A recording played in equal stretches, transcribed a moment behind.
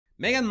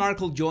Meghan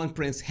Markle joined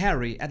Prince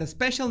Harry at a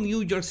special New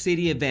York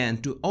City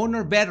event to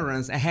honor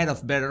veterans ahead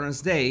of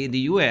Veterans Day in the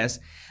US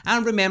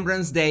and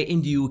Remembrance Day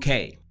in the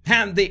UK.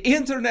 And the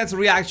internet's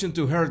reaction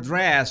to her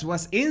dress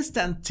was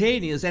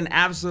instantaneous and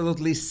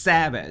absolutely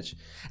savage.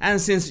 And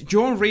since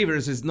Joan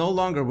Rivers is no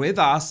longer with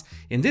us,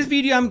 in this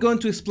video I'm going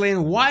to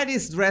explain why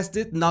this dress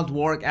did not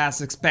work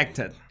as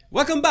expected.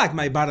 Welcome back,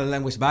 my body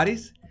language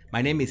buddies.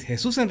 My name is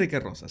Jesus Enrique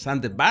Rosas.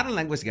 I'm the body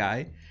language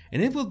guy,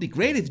 and it would be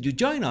great if you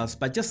join us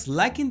by just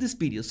liking this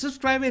video,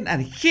 subscribing,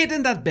 and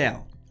hitting that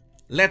bell.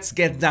 Let's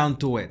get down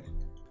to it.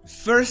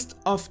 First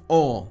of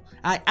all,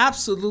 I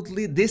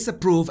absolutely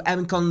disapprove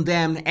and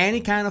condemn any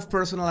kind of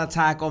personal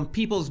attack on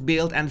people's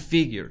build and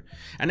figure.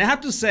 And I have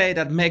to say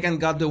that Meghan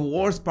got the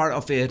worst part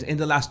of it in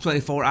the last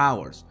 24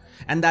 hours.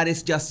 And that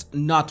is just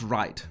not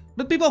right.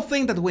 But people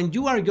think that when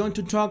you are going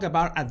to talk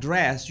about a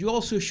dress, you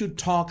also should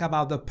talk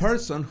about the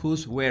person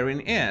who's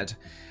wearing it.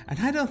 And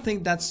I don't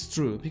think that's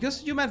true,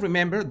 because you might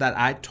remember that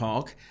I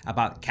talk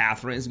about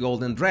Catherine's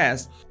golden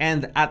dress,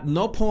 and at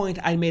no point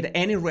I made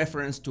any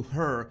reference to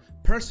her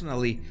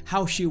personally,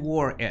 how she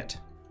wore it.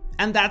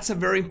 And that's a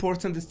very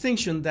important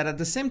distinction that at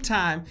the same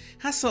time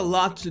has a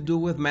lot to do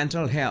with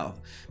mental health.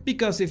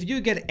 Because if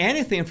you get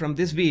anything from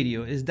this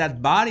video is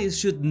that bodies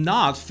should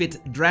not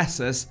fit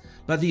dresses,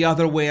 but the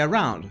other way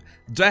around.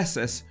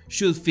 Dresses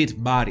should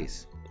fit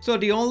bodies. So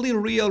the only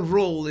real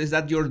rule is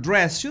that your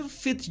dress should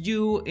fit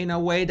you in a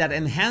way that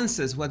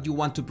enhances what you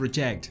want to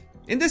project.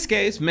 In this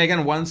case,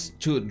 Meghan wants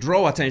to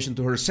draw attention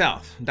to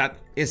herself. That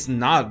is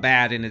not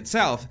bad in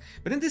itself,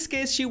 but in this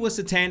case she was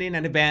attending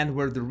an event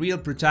where the real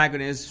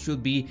protagonists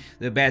should be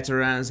the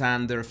veterans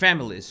and their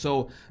families,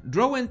 so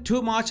drawing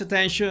too much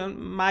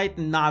attention might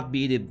not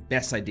be the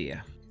best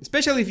idea.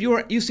 Especially if you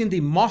are using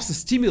the most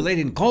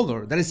stimulating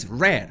color, that is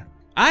red.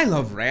 I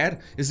love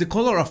red. It's the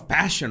color of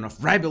passion,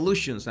 of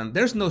revolutions, and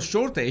there's no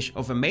shortage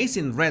of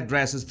amazing red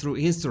dresses through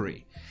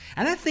history.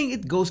 And I think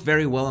it goes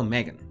very well on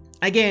Meghan.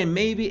 Again,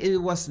 maybe it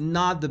was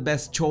not the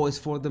best choice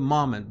for the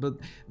moment, but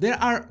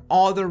there are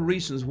other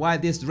reasons why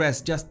this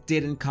dress just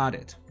didn't cut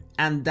it.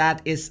 And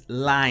that is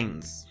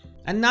lines.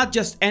 And not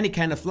just any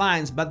kind of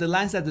lines, but the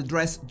lines that the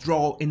dress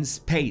draw in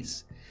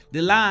space.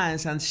 The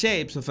lines and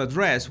shapes of a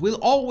dress will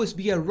always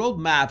be a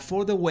roadmap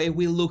for the way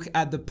we look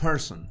at the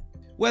person.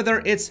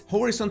 Whether it's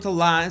horizontal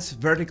lines,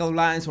 vertical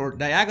lines, or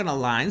diagonal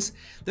lines,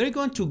 they're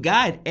going to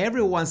guide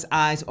everyone's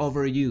eyes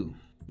over you.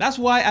 That's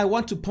why I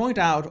want to point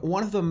out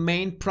one of the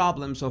main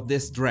problems of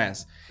this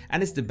dress,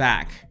 and it's the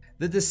back.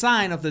 The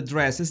design of the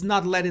dress is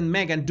not letting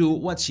Meghan do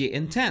what she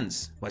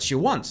intends, what she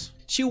wants.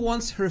 She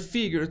wants her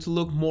figure to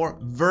look more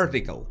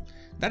vertical.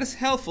 That is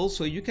helpful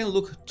so you can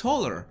look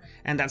taller,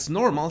 and that's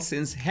normal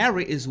since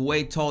Harry is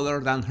way taller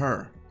than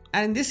her.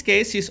 And in this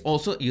case, she's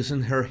also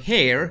using her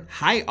hair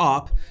high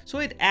up, so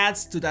it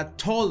adds to that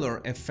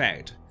taller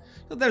effect.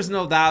 So there's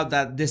no doubt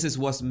that this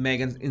was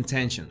Meghan's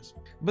intentions.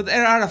 But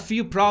there are a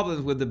few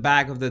problems with the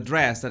back of the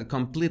dress that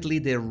completely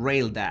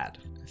derail that.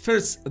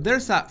 First,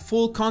 there's a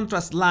full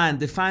contrast line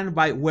defined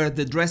by where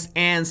the dress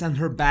ends and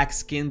her back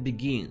skin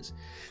begins.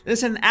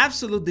 There's an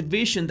absolute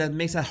division that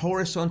makes a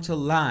horizontal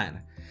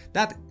line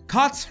that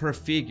cuts her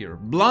figure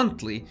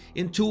bluntly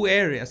in two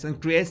areas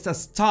and creates a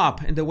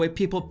stop in the way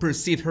people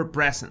perceive her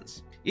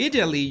presence.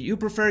 Ideally, you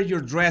prefer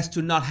your dress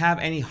to not have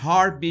any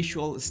hard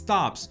visual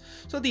stops,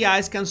 so the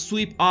eyes can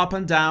sweep up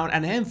and down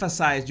and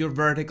emphasize your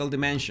vertical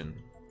dimension.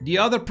 The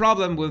other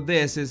problem with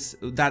this is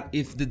that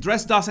if the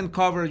dress doesn't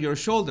cover your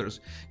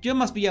shoulders, you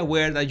must be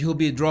aware that you'll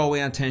be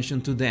drawing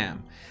attention to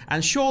them.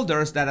 And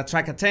shoulders that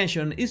attract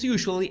attention is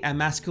usually a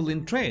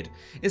masculine trait.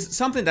 It's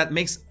something that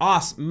makes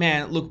us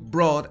men look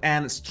broad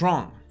and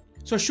strong.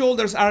 So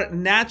shoulders are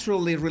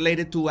naturally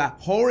related to a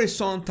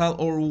horizontal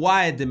or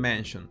wide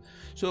dimension.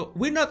 So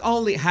we not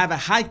only have a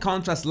high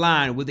contrast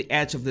line with the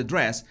edge of the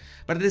dress,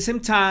 but at the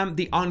same time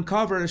the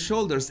uncovered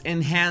shoulders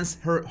enhance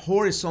her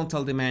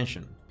horizontal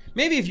dimension.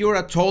 Maybe if you're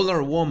a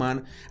taller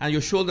woman and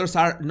your shoulders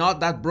are not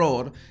that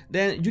broad,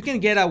 then you can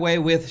get away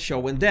with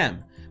showing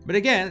them. But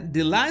again,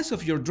 the lines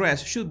of your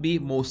dress should be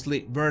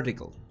mostly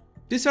vertical.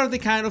 These are the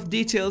kind of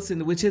details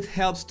in which it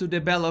helps to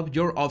develop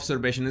your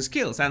observation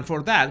skills, and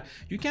for that,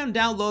 you can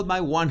download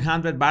my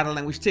 100 body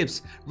language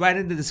tips right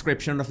in the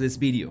description of this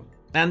video.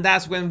 And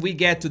that's when we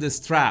get to the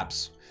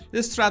straps.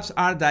 The straps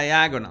are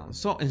diagonal,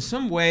 so in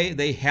some way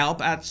they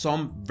help add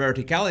some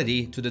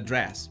verticality to the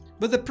dress.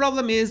 But the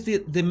problem is the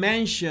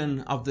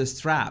dimension of the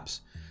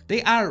straps.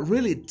 They are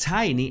really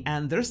tiny,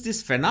 and there's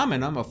this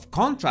phenomenon of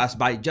contrast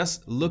by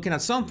just looking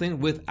at something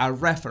with a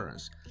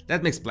reference.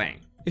 Let me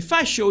explain. If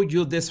I showed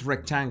you this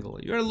rectangle,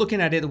 you're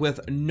looking at it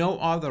with no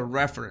other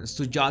reference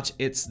to judge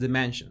its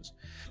dimensions.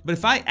 But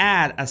if I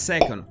add a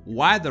second,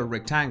 wider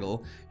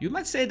rectangle, you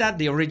might say that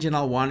the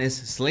original one is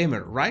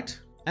slimmer, right?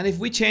 And if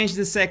we change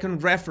the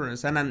second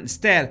reference and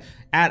instead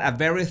add a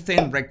very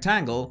thin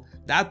rectangle,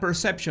 that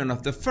perception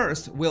of the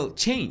first will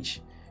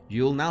change.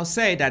 You'll now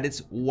say that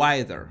it's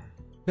wider.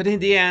 But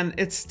in the end,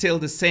 it's still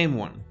the same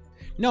one.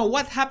 Now,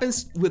 what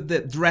happens with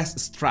the dress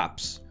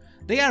straps?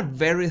 They are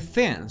very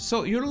thin,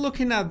 so you're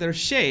looking at their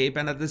shape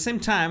and at the same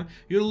time,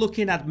 you're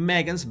looking at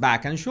Meghan's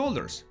back and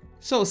shoulders.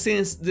 So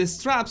since the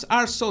straps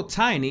are so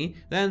tiny,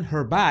 then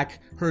her back,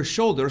 her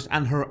shoulders,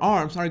 and her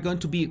arms are going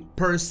to be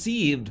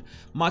perceived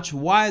much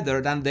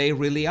wider than they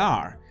really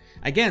are.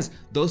 Again,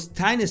 those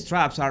tiny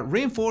straps are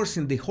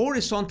reinforcing the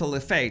horizontal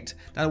effect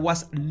that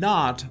was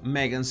not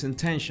Meghan's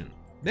intention.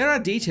 There are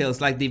details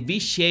like the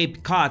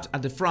V-shaped cut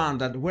at the front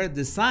that were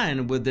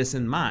designed with this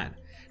in mind.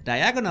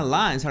 Diagonal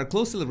lines are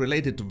closely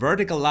related to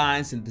vertical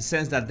lines in the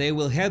sense that they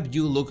will help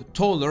you look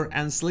taller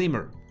and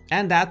slimmer.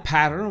 And that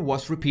pattern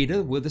was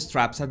repeated with the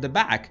straps at the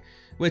back,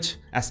 which,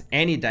 as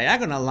any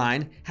diagonal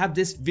line, have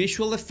this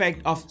visual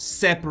effect of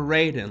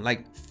separating,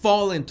 like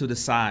falling to the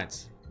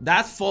sides.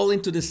 That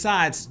falling to the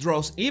sides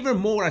draws even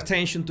more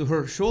attention to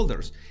her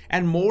shoulders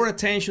and more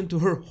attention to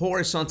her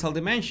horizontal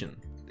dimension.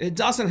 It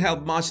doesn't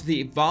help much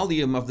the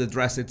volume of the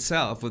dress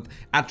itself with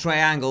a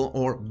triangle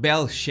or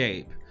bell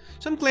shape.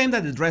 Some claim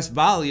that the dress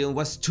volume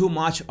was too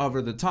much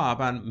over the top,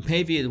 and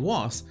maybe it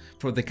was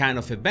for the kind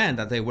of event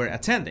that they were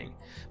attending.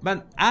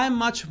 But I'm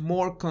much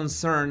more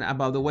concerned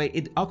about the way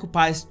it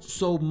occupies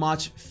so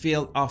much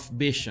field of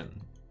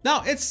vision.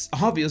 Now, it's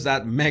obvious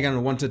that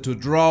Meghan wanted to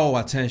draw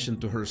attention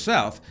to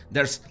herself,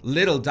 there's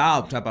little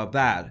doubt about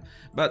that,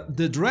 but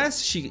the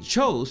dress she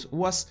chose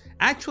was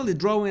actually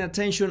drawing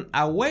attention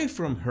away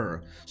from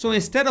her, so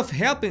instead of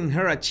helping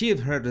her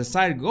achieve her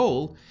desired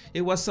goal,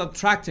 it was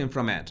subtracting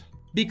from it.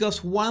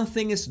 Because one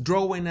thing is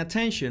drawing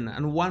attention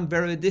and one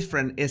very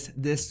different is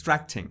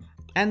distracting.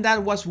 And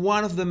that was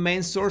one of the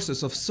main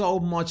sources of so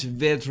much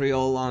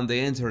vitriol on the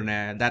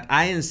internet that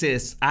I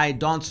insist I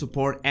don't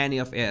support any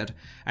of it,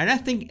 and I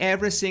think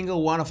every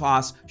single one of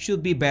us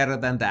should be better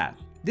than that.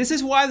 This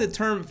is why the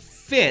term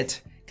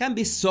fit can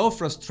be so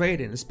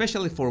frustrating,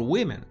 especially for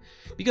women,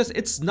 because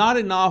it's not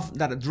enough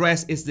that a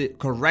dress is the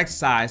correct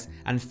size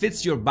and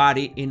fits your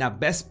body in a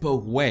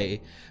bespoke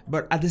way,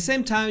 but at the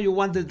same time you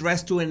want the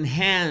dress to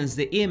enhance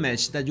the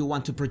image that you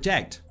want to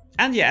project.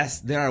 And yes,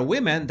 there are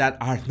women that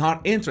are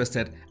not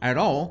interested at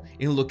all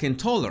in looking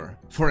taller.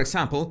 For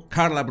example,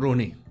 Carla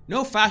Bruni.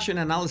 No fashion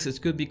analysis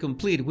could be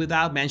complete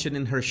without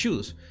mentioning her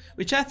shoes,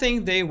 which I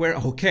think they were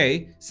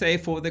okay,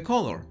 save for the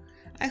color.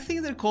 I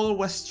think their color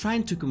was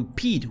trying to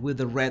compete with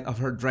the red of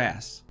her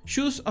dress.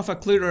 Shoes of a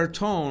clearer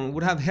tone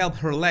would have helped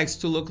her legs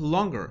to look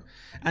longer,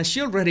 and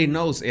she already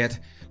knows it,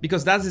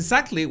 because that's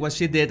exactly what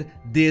she did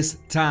this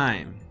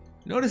time.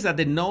 Notice that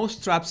the no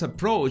straps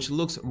approach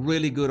looks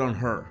really good on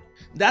her.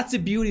 That's the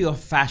beauty of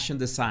fashion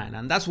design,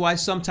 and that's why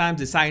sometimes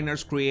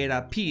designers create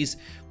a piece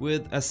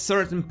with a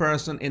certain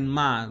person in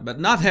mind, but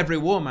not every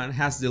woman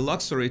has the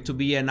luxury to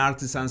be an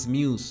artisan's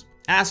muse.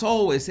 As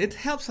always, it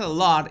helps a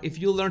lot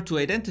if you learn to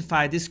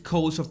identify these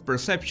codes of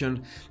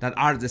perception that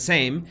are the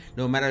same,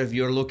 no matter if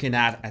you're looking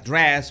at a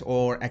dress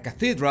or a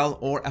cathedral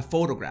or a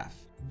photograph.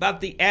 But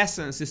the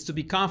essence is to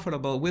be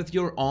comfortable with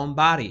your own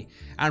body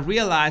and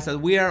realize that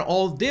we are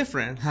all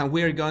different and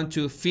we are going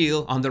to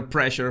feel under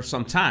pressure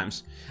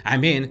sometimes. I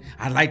mean,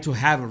 I'd like to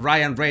have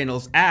Ryan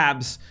Reynolds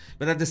abs,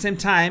 but at the same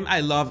time,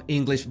 I love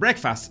English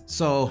breakfast,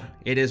 so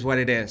it is what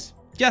it is.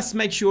 Just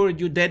make sure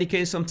you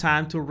dedicate some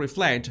time to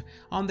reflect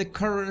on the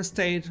current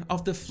state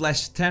of the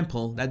flesh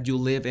temple that you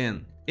live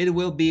in. It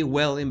will be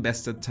well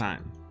invested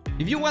time.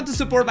 If you want to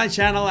support my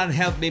channel and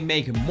help me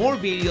make more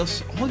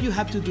videos, all you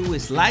have to do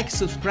is like,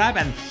 subscribe,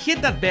 and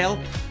hit that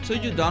bell so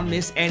you don't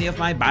miss any of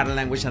my body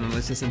language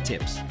analysis and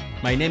tips.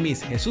 My name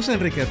is Jesus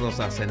Enrique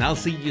Rosas, and I'll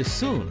see you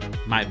soon,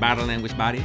 my body language buddies.